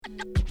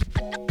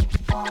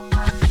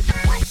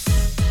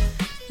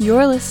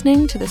You're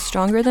listening to the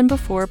Stronger Than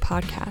Before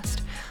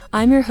podcast.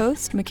 I'm your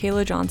host,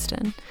 Michayla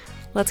Johnston.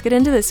 Let's get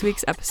into this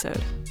week's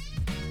episode.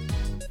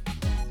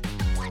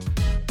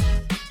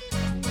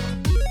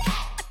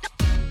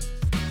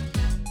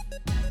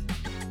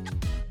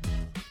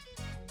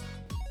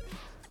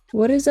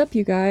 What is up,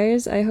 you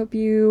guys? I hope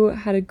you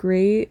had a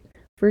great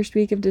first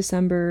week of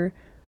December.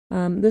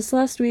 This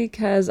last week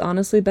has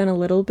honestly been a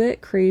little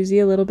bit crazy,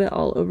 a little bit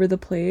all over the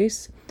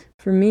place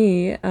for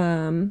me.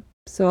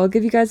 So I'll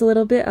give you guys a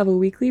little bit of a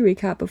weekly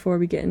recap before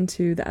we get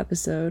into the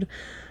episode.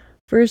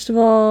 First of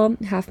all,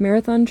 half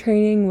marathon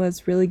training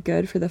was really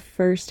good for the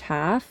first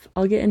half.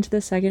 I'll get into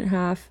the second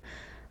half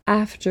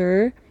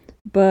after,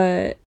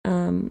 but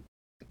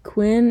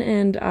Quinn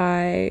and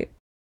I,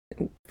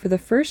 for the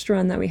first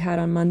run that we had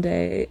on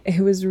Monday, it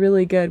was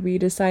really good. We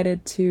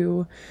decided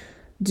to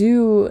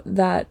do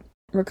that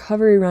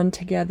recovery run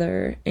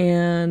together,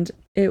 and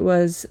it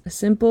was a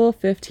simple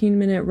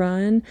 15-minute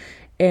run,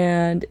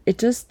 and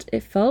it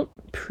felt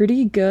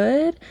pretty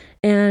good,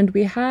 and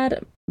we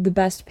had the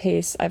best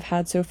pace I've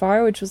had so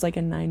far, which was like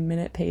a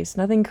 9-minute pace.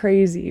 Nothing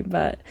crazy,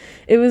 but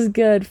it was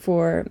good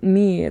for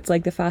me. It's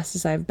like the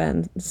fastest I've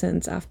been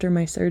since after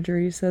my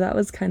surgery, so that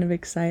was kind of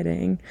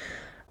exciting.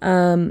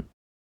 And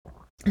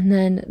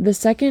then the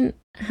second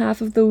half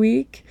of the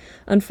week,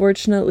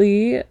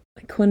 unfortunately,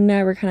 Quinn and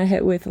I were kind of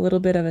hit with a little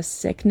bit of a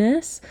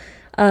sickness.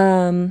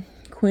 Quinn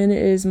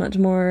is much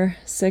more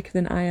sick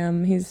than I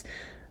am. He's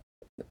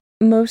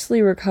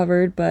mostly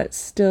recovered, but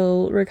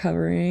still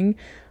recovering.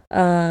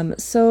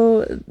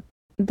 So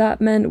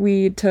that meant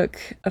we took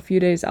a few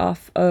days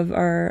off of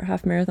our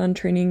half marathon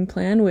training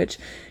plan, which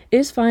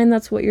is fine.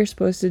 That's what you're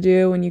supposed to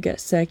do when you get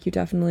sick. You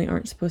definitely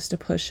aren't supposed to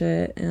push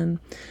it. And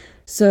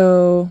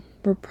so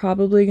we're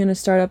probably going to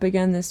start up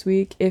again this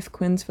week if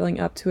Quinn's feeling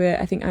up to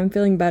it. I think I'm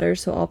feeling better,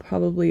 so I'll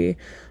probably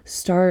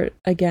start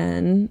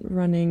again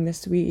running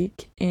this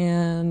week.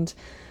 And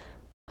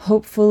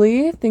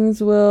hopefully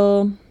things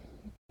will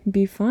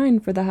be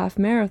fine for the half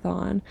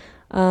marathon.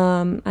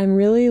 I'm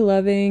really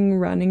loving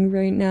running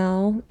right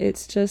now.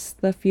 It's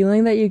just the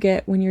feeling that you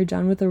get when you're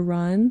done with a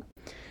run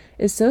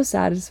is so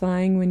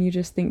satisfying when you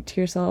just think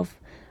to yourself,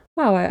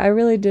 wow, I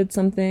really did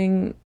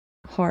something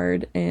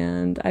hard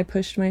and I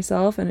pushed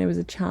myself and it was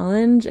a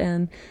challenge,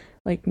 and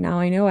like now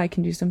I know I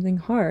can do something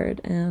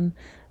hard. And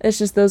it's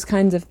just those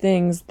kinds of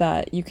things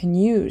that you can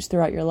use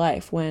throughout your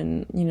life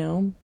when,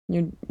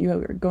 you're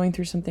going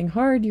through something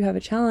hard, you have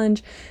a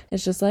challenge.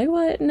 It's just like,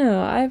 what?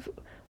 No, I've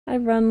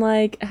run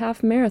like a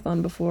half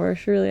marathon before.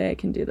 Surely I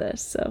can do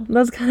this. So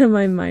that's kind of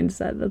my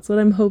mindset. That's what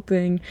I'm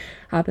hoping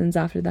happens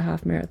after the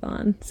half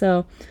marathon.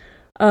 So,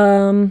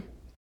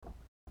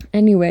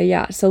 anyway,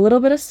 yeah, so a little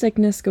bit of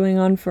sickness going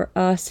on for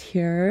us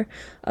here.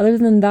 Other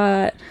than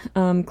that,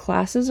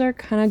 classes are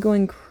kind of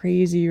going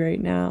crazy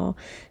right now.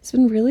 It's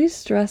been really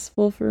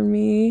stressful for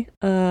me.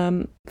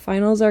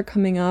 Finals are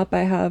coming up.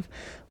 I have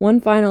one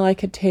final I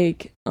could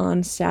take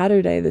on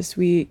Saturday this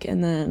week,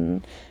 and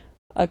then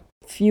a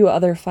few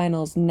other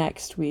finals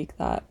next week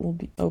that will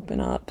be open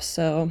up.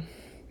 So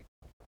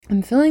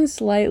I'm feeling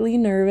slightly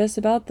nervous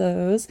about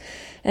those.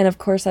 And of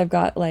course, I've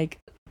got like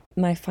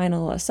my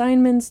final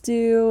assignments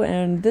due,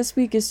 and this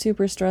week is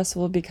super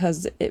stressful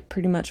because it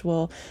pretty much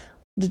will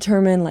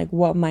determine like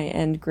what my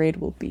end grade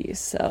will be.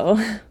 So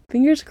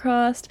fingers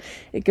crossed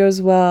it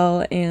goes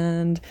well.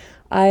 And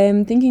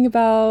I'm thinking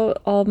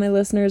about all of my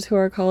listeners who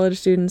are college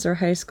students or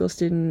high school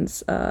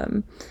students,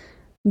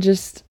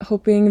 just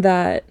hoping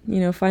that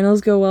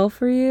finals go well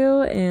for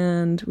you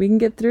and we can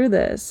get through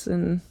this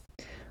and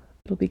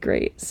it'll be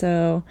great.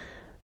 So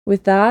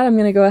with that, I'm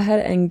going to go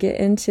ahead and get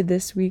into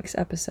this week's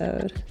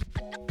episode.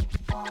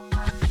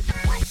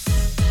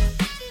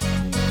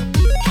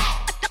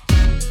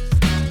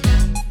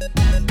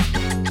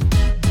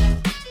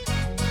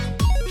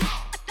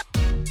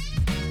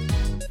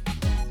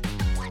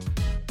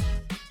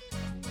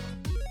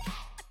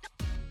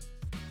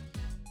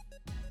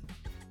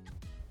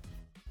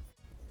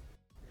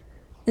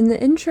 In the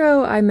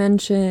intro, I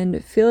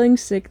mentioned feeling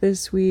sick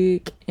this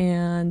week,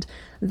 and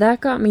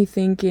that got me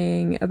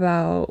thinking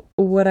about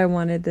what I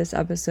wanted this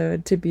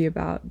episode to be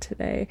about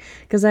today,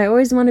 because I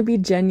always want to be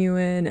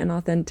genuine and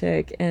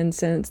authentic, and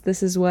since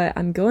this is what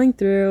I'm going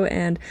through,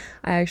 and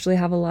I actually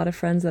have a lot of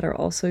friends that are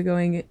also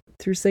going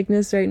through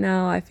sickness right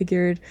now, I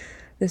figured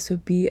this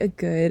would be a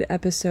good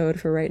episode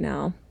for right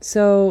now.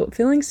 So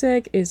feeling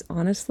sick is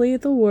honestly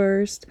the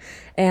worst,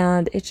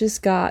 and it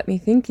just got me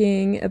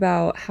thinking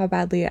about how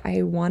badly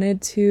I wanted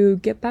to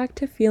get back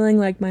to feeling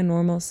like my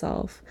normal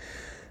self.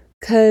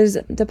 Because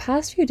the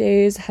past few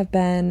days have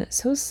been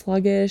so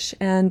sluggish,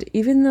 and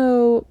even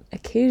though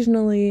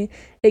occasionally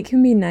it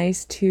can be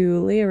nice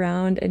to lay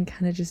around and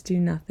kind of just do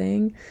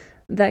nothing,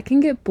 that can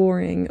get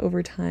boring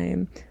over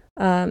time.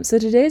 So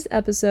today's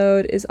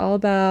episode is all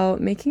about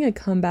making a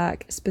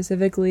comeback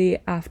specifically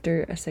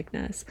after a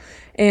sickness.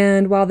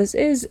 And while this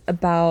is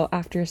about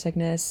after a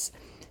sickness,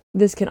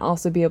 this can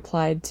also be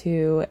applied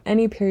to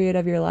any period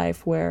of your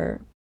life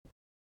where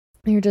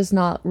you're just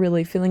not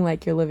really feeling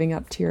like you're living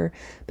up to your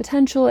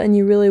potential and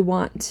you really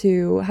want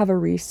to have a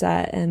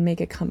reset and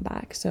make a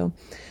comeback. So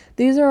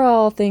these are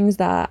all things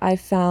that I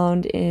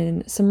found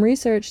in some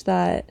research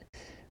that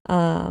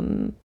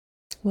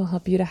will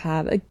help you to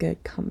have a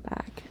good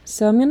comeback.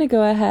 So I'm going to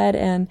go ahead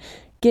and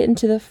get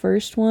into the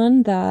first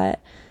one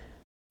that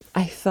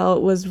I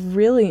felt was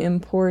really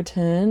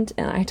important,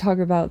 and I talk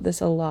about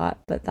this a lot,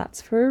 but that's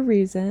for a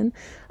reason.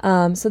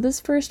 So, this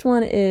first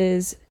one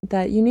is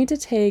that you need to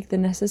take the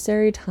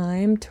necessary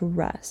time to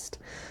rest,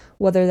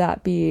 whether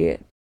that be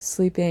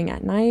sleeping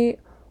at night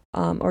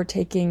or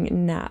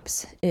taking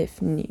naps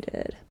if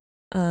needed.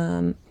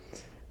 I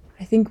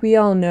think we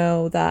all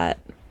know that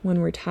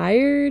when we're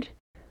tired,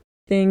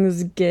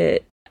 things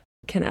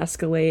can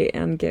escalate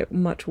and get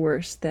much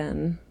worse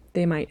than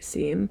they might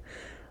seem.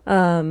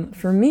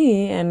 For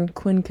me, and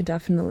Quinn could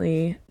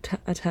definitely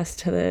attest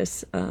to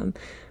this,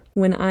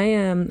 when I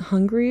am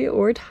hungry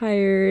or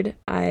tired,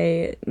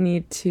 I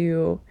need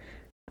to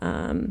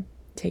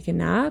take a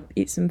nap,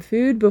 eat some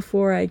food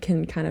before I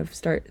can kind of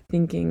start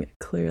thinking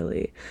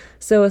clearly.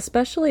 So,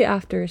 especially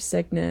after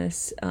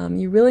sickness,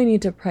 you really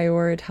need to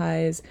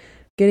prioritize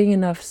getting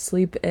enough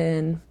sleep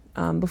in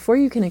before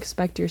you can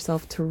expect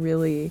yourself to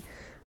really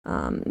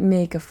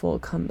make a full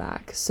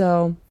comeback.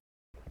 So,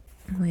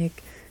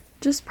 like,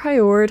 just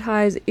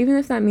prioritize, even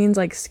if that means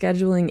like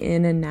scheduling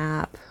in a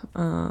nap.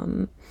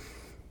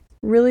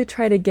 Really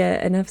try to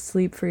get enough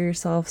sleep for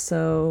yourself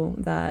so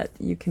that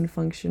you can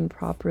function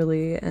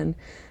properly and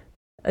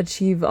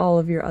achieve all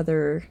of your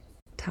other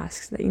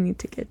tasks that you need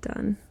to get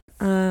done.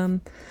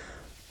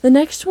 The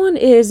next one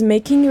is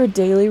making your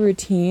daily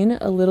routine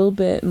a little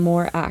bit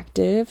more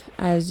active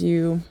as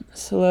you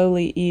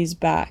slowly ease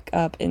back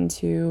up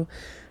into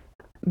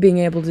being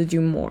able to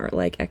do more,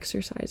 like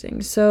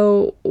exercising.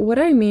 So, what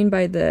I mean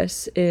by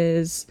this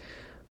is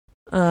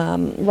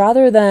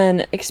rather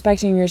than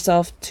expecting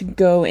yourself to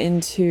go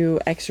into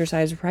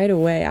exercise right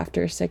away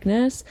after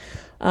sickness,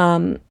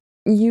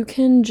 you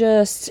can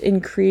just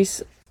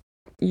increase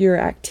your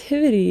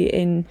activity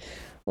in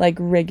like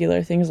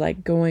regular things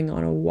like going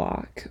on a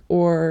walk,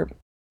 or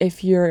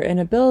if you're in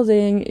a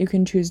building, you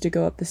can choose to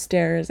go up the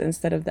stairs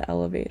instead of the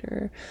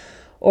elevator.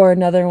 Or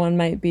another one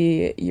might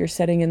be you're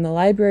sitting in the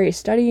library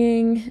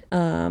studying,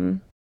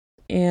 and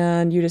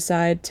you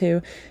decide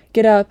to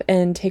get up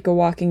and take a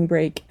walking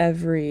break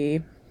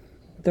every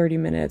 30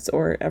 minutes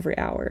or every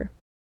hour.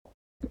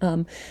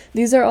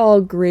 These are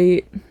all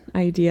great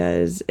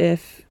ideas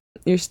if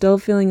you're still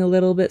feeling a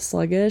little bit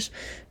sluggish,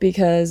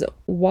 because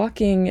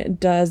walking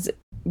does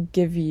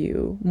give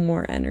you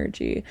more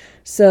energy.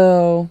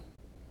 So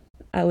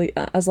at least,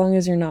 as long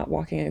as you're not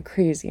walking a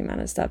crazy amount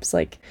of steps,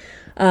 like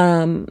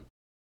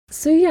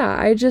so yeah,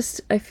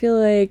 I feel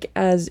like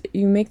as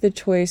you make the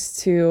choice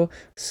to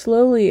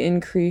slowly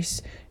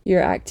increase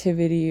your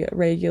activity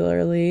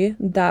regularly,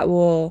 that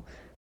will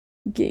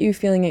get you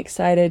feeling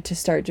excited to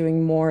start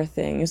doing more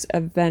things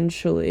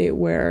eventually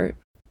where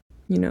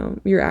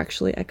you're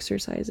actually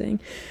exercising.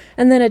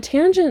 And then a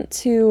tangent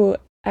to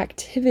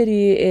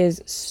activity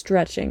is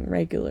stretching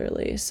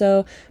regularly.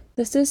 So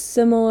this is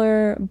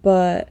similar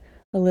but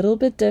a little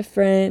bit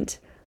different.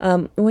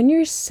 When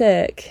you're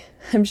sick,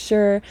 I'm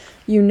sure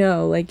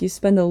like you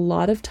spend a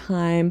lot of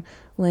time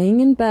laying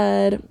in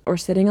bed or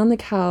sitting on the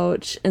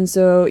couch, and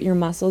so your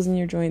muscles and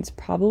your joints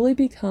probably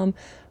become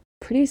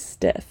pretty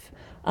stiff.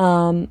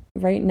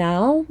 Right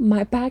now,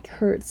 my back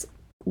hurts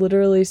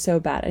literally so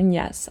bad. And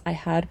yes, I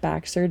had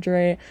back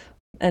surgery,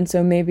 and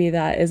so maybe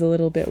that is a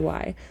little bit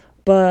why.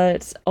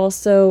 But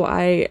also,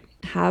 I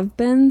have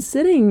been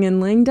sitting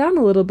and laying down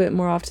a little bit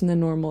more often than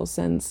normal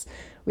since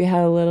we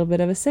had a little bit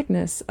of a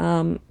sickness.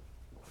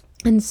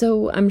 And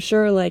so I'm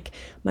sure like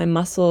my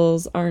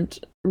muscles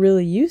aren't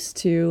really used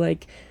to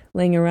like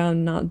laying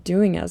around not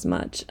doing as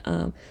much.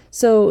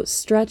 So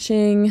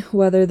stretching,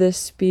 whether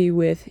this be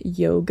with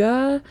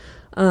yoga,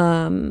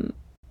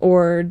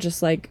 or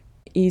just like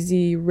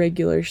easy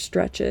regular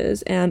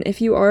stretches. And if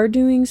you are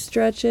doing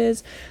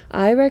stretches,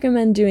 I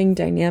recommend doing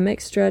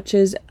dynamic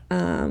stretches,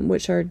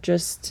 which are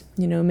just,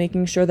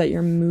 making sure that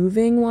you're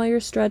moving while you're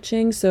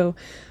stretching. So,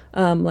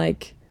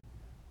 like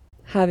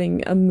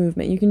having a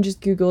movement. You can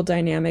just Google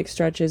dynamic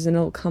stretches and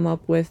it'll come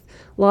up with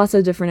lots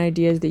of different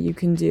ideas that you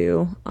can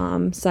do.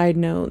 Side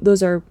note,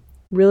 those are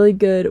really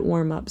good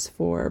warm-ups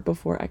for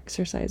before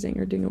exercising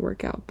or doing a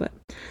workout. But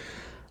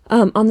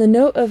on the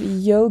note of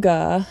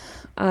yoga,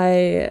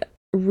 I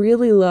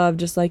really love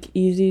just like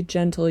easy,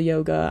 gentle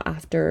yoga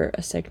after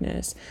a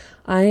sickness.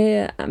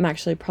 I am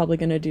actually probably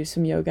going to do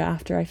some yoga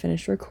after I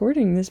finish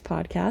recording this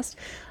podcast.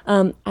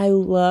 I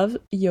love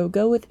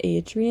yoga with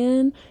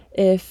Adriene.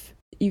 If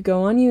you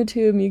go on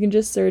YouTube, you can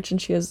just search, and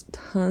she has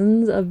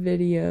tons of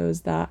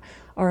videos that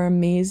are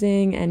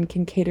amazing and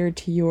can cater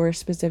to your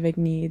specific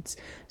needs.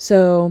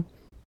 So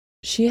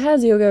she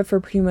has yoga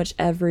for pretty much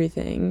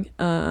everything.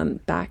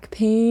 Back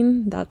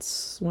pain,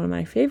 that's one of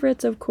my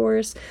favorites, of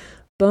course.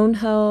 Bone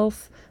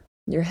health,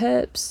 your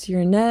hips,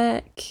 your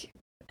neck,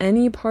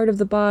 any part of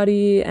the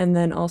body, and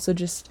then also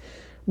just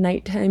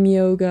nighttime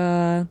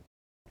yoga.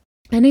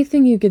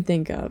 anything you could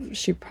think of,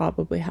 she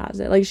probably has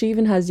it. Like, she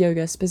even has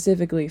yoga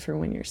specifically for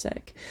when you're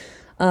sick.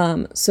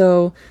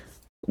 So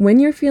when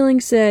you're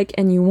feeling sick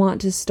and you want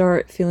to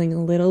start feeling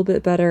a little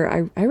bit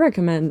better, I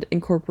recommend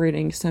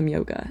incorporating some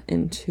yoga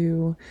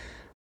into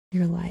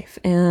your life.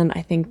 And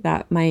I think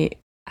that might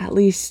at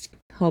least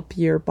help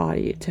your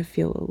body to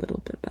feel a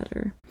little bit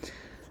better.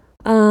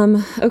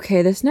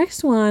 Okay, this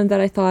next one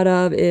that I thought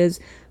of is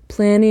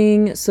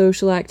planning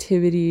social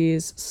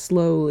activities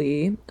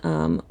slowly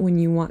when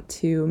you want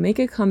to make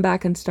a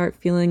comeback and start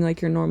feeling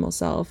like your normal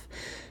self.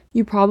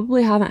 You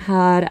probably haven't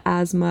had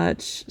as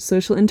much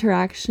social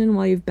interaction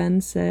while you've been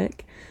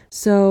sick.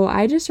 So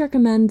I just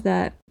recommend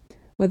that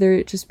whether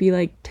it just be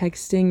like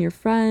texting your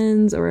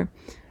friends or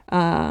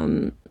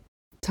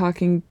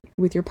talking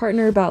with your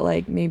partner about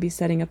like maybe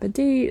setting up a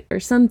date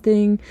or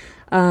something,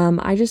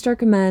 I just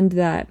recommend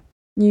that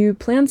you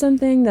plan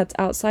something that's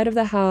outside of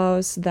the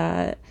house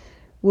that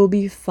will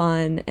be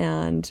fun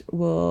and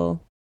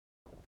will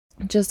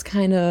just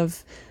kind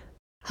of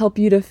help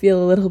you to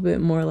feel a little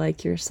bit more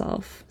like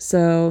yourself.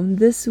 So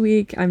this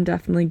week I'm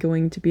definitely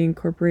going to be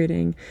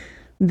incorporating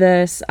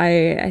this.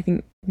 I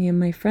think me and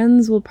my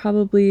friends will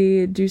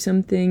probably do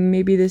something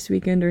maybe this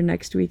weekend or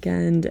next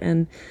weekend,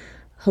 and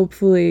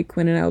hopefully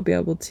Quinn and I will be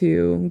able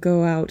to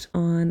go out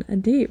on a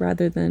date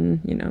rather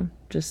than,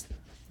 just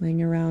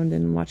laying around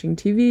and watching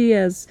TV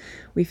as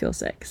we feel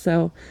sick.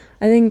 So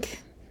I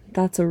think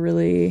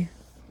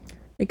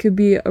it could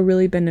be a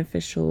really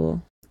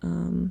beneficial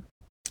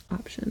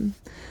option.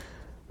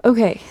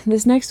 Okay,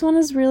 this next one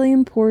is really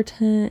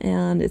important,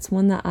 and it's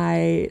one that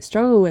I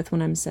struggle with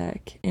when I'm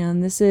sick,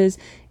 and this is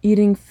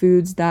eating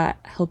foods that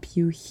help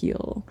you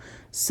heal.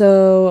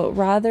 So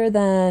rather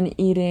than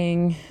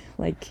eating,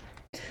 like,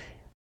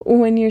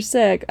 when you're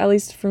sick, at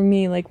least for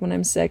me, like when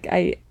I'm sick,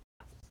 I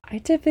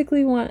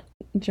typically want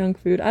junk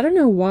food. I don't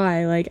know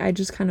why, like I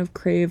just kind of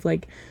crave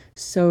like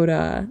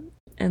soda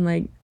and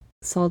like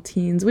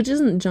saltines, which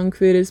isn't junk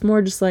food, it's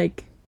more just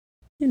like,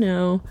 you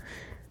know,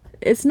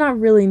 it's not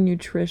really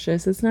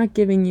nutritious. It's not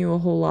giving you a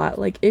whole lot.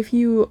 Like, if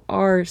you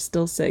are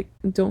still sick,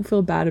 don't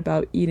feel bad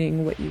about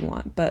eating what you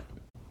want. But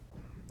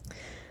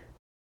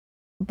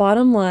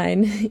bottom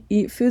line,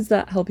 eat foods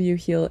that help you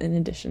heal in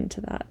addition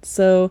to that.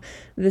 So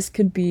this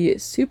could be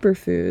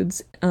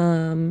superfoods.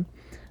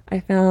 I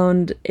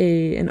found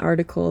an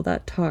article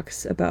that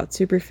talks about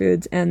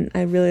superfoods, and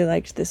I really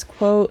liked this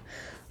quote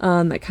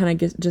that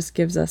kind of just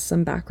gives us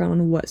some background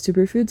on what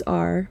superfoods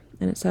are.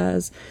 And it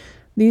says,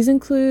 these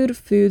include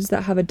foods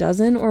that have a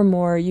dozen or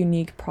more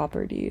unique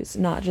properties,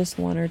 not just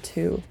one or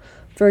two.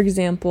 For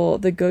example,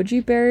 the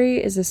goji berry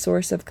is a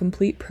source of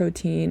complete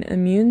protein,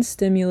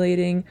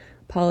 immune-stimulating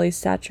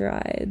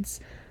polysaccharides,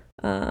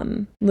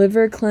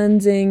 liver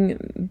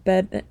cleansing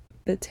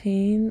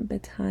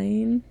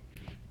betaine,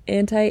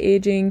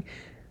 anti-aging.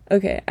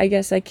 Okay, I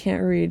guess I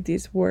can't read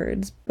these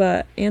words,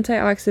 but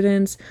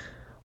antioxidants,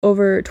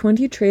 over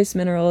 20 trace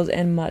minerals,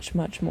 and much,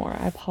 much more.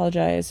 I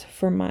apologize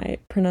for my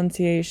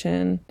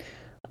pronunciation.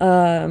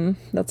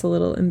 That's a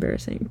little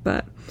embarrassing,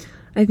 but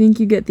I think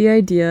you get the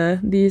idea.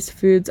 These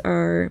foods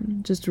are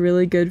just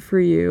really good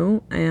for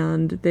you,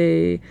 and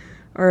they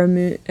are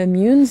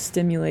immune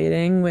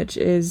stimulating, which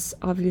is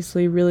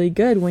obviously really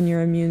good when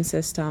your immune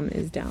system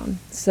is down.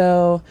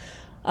 So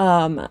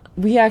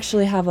we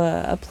actually have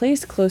a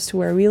place close to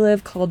where we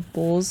live called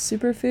Bowls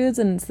Superfoods,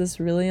 and it's this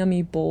really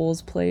yummy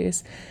bowls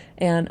place,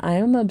 and I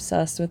am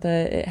obsessed with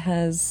it. It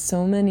has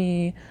so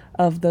many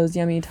of those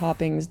yummy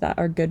toppings that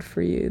are good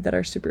for you that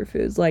are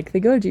superfoods, like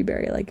the goji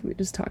berry, like we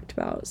just talked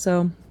about.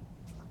 So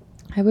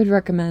I would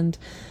recommend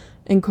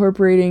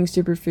incorporating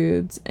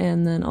superfoods,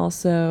 and then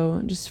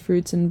also just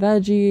fruits and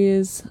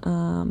veggies,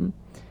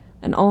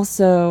 and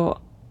also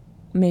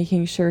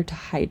making sure to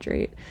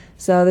hydrate.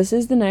 So this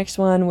is the next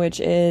one, which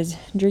is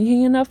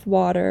drinking enough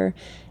water,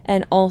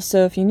 and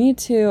also, if you need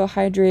to,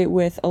 hydrate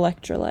with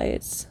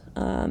electrolytes.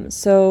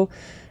 So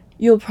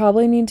you'll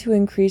probably need to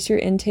increase your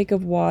intake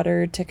of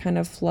water to kind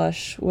of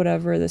flush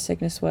whatever the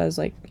sickness was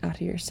like out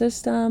of your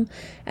system,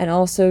 and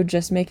also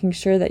just making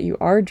sure that you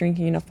are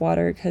drinking enough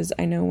water, because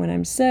I know when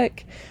I'm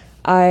sick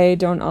I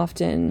don't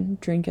often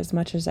drink as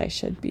much as I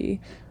should be.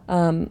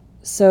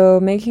 So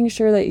making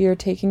sure that you're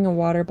taking a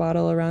water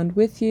bottle around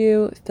with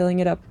you, filling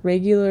it up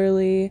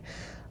regularly,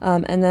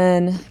 and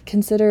then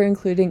consider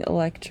including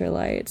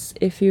electrolytes.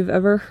 If you've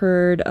ever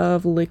heard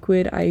of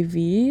liquid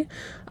IV,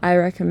 I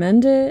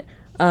recommend it.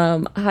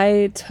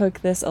 I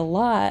took this a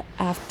lot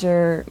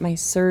after my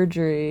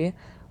surgery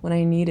when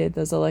I needed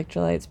those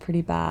electrolytes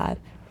pretty bad.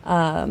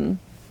 And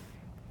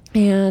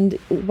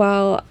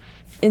while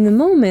in the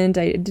moment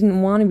I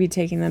didn't want to be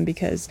taking them,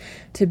 because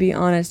to be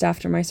honest,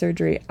 after my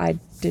surgery I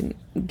didn't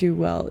do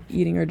well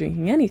eating or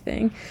drinking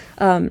anything,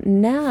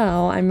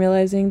 now I'm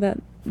realizing that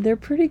they're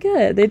pretty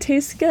good. They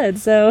taste good.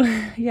 So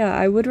yeah,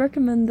 I would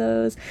recommend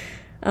those.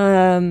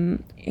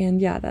 And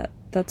yeah,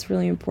 that's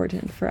really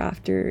important for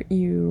after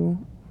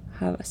you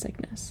have a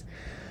sickness.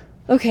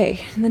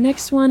 Okay, the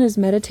next one is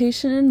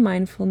meditation and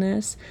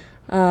mindfulness.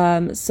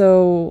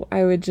 So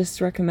I would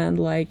just recommend,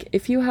 like,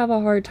 if you have a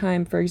hard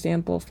time, for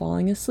example,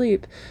 falling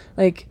asleep,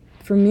 like,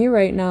 for me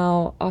right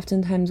now,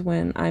 oftentimes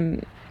when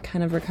I'm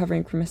kind of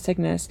recovering from a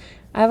sickness,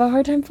 I have a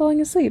hard time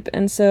falling asleep.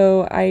 And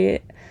so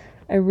I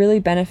really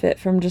benefit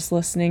from just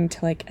listening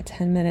to like a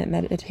 10-minute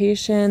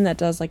meditation that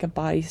does like a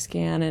body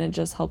scan, and it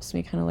just helps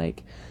me kind of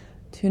like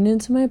tune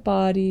into my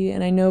body.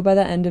 And I know by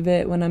the end of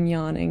it, when I'm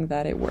yawning,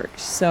 that it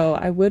works. So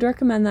I would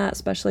recommend that,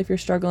 especially if you're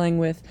struggling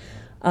with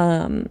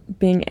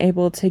being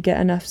able to get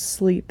enough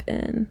sleep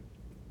in.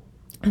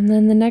 And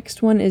then the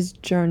next one is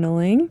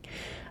journaling.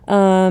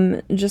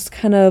 Just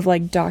kind of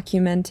like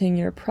documenting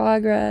your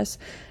progress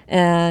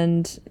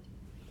and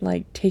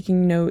like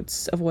taking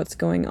notes of what's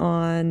going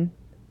on.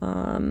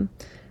 And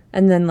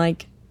then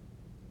like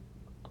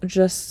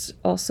just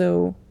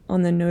also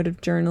on the note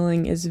of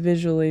journaling is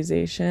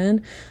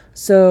visualization.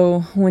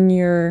 So when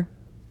you're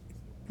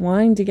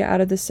wanting to get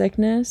out of the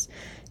sickness,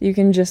 you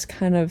can just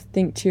kind of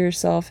think to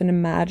yourself and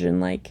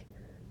imagine like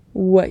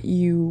what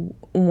you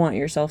want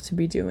yourself to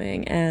be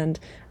doing. And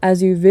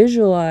as you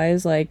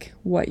visualize like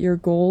what your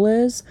goal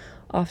is,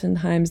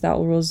 oftentimes that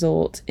will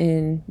result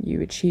in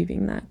you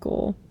achieving that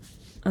goal.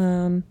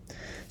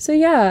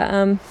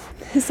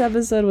 This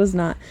episode was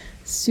not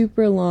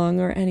super long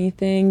or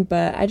anything,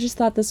 but I just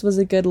thought this was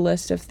a good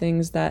list of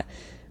things that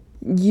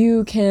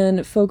you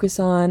can focus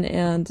on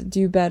and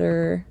do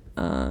better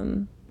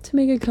to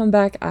make a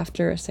comeback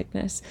after a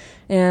sickness.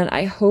 And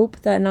I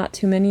hope that not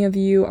too many of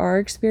you are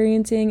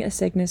experiencing a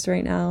sickness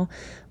right now,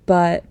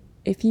 but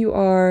if you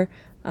are,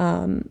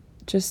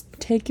 just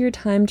take your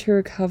time to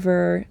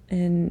recover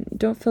and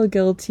don't feel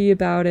guilty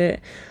about it.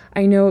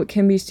 I know it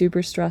can be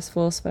super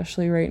stressful,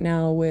 especially right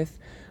now with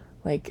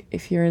like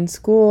if you're in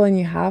school and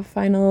you have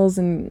finals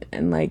and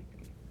like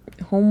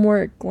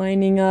homework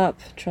lining up.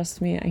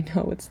 Trust me, I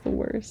know it's the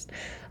worst.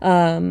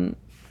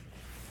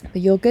 But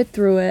you'll get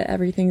through it.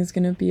 Everything's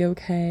gonna be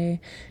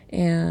okay,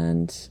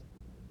 and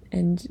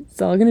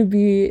it's all gonna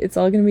be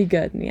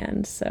good in the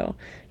end. So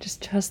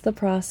just trust the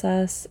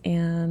process,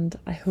 and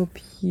I hope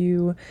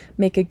you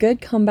make a good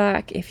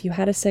comeback if you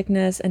had a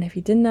sickness, and if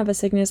you didn't have a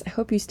sickness, I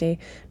hope you stay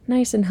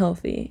nice and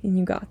healthy and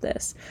you got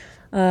this.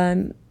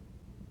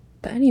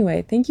 But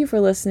anyway, thank you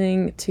for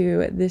listening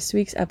to this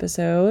week's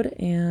episode,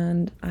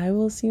 and I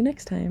will see you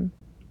next time.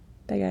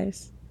 Bye,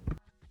 guys.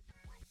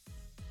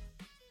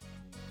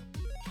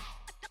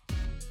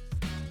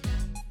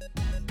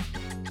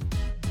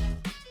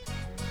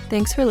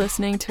 Thanks for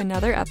listening to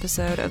another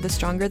episode of the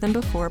Stronger Than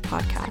Before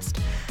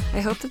podcast. I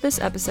hope that this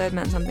episode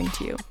meant something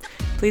to you.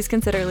 Please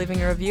consider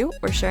leaving a review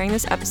or sharing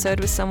this episode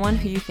with someone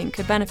who you think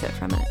could benefit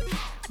from it.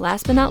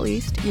 Last but not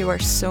least, you are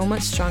so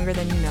much stronger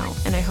than you know,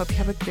 and I hope you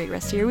have a great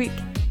rest of your week.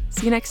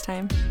 See you next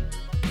time.